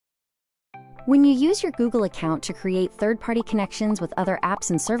When you use your Google account to create third-party connections with other apps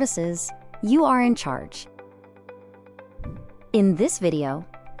and services, you are in charge. In this video,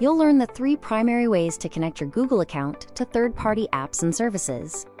 you'll learn the 3 primary ways to connect your Google account to third-party apps and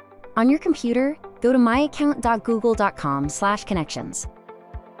services. On your computer, go to myaccount.google.com/connections.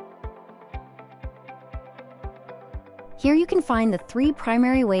 Here you can find the 3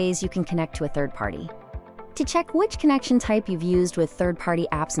 primary ways you can connect to a third party. To check which connection type you've used with third-party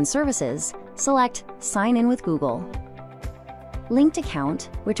apps and services, select Sign in with Google. Linked account,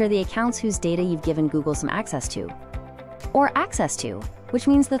 which are the accounts whose data you've given Google some access to. Or access to, which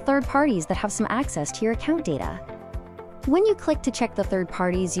means the third parties that have some access to your account data. When you click to check the third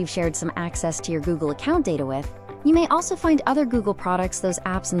parties you've shared some access to your Google account data with, you may also find other Google products those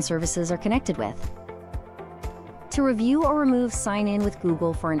apps and services are connected with. To review or remove Sign in with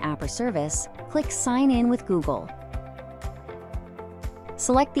Google for an app or service, click Sign in with Google.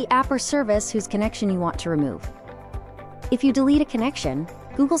 Select the app or service whose connection you want to remove. If you delete a connection,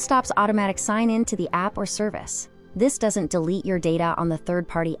 Google stops automatic sign-in to the app or service. This doesn't delete your data on the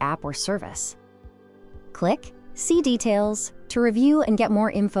third-party app or service. Click See Details to review and get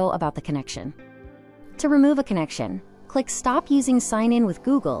more info about the connection. To remove a connection, click Stop using Sign in with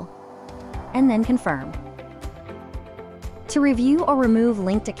Google, and then Confirm. To review or remove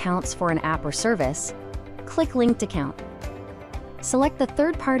linked accounts for an app or service, click Linked Account. Select the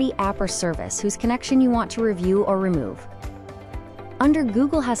third-party app or service whose connection you want to review or remove. Under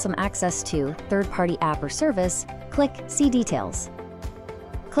Google has some access to third-party app or service, click See Details.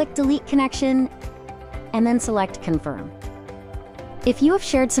 Click Delete Connection, and then select Confirm. If you have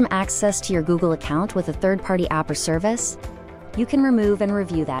shared some access to your Google account with a third-party app or service, you can remove and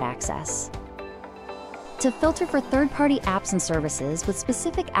review that access. To filter for third-party apps and services with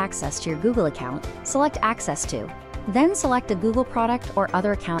specific access to your Google account, select Access To, then select a Google product or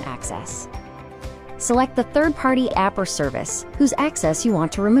other account access. Select the third-party app or service whose access you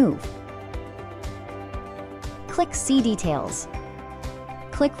want to remove. Click See Details.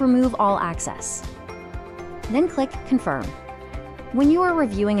 Click Remove All Access. Then click Confirm. When you are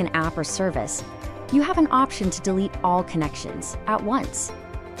reviewing an app or service, you have an option to delete all connections at once.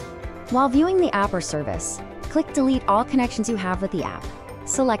 While viewing the app or service, click Delete all connections you have with the app.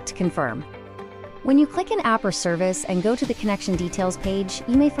 Select Confirm. When you click an app or service and go to the connection details page,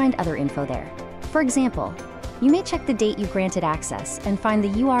 you may find other info there. For example, you may check the date you granted access and find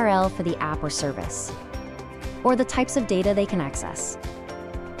the URL for the app or service, or the types of data they can access.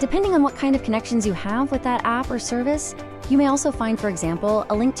 Depending on what kind of connections you have with that app or service, you may also find, for example,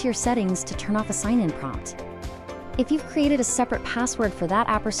 a link to your settings to turn off a sign-in prompt. If you've created a separate password for that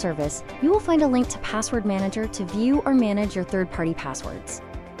app or service, you will find a link to Password Manager to view or manage your third-party passwords.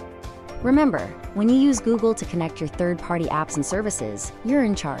 Remember, when you use Google to connect your third-party apps and services, you're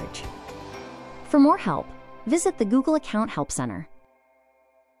in charge. For more help, visit the Google Account Help Center.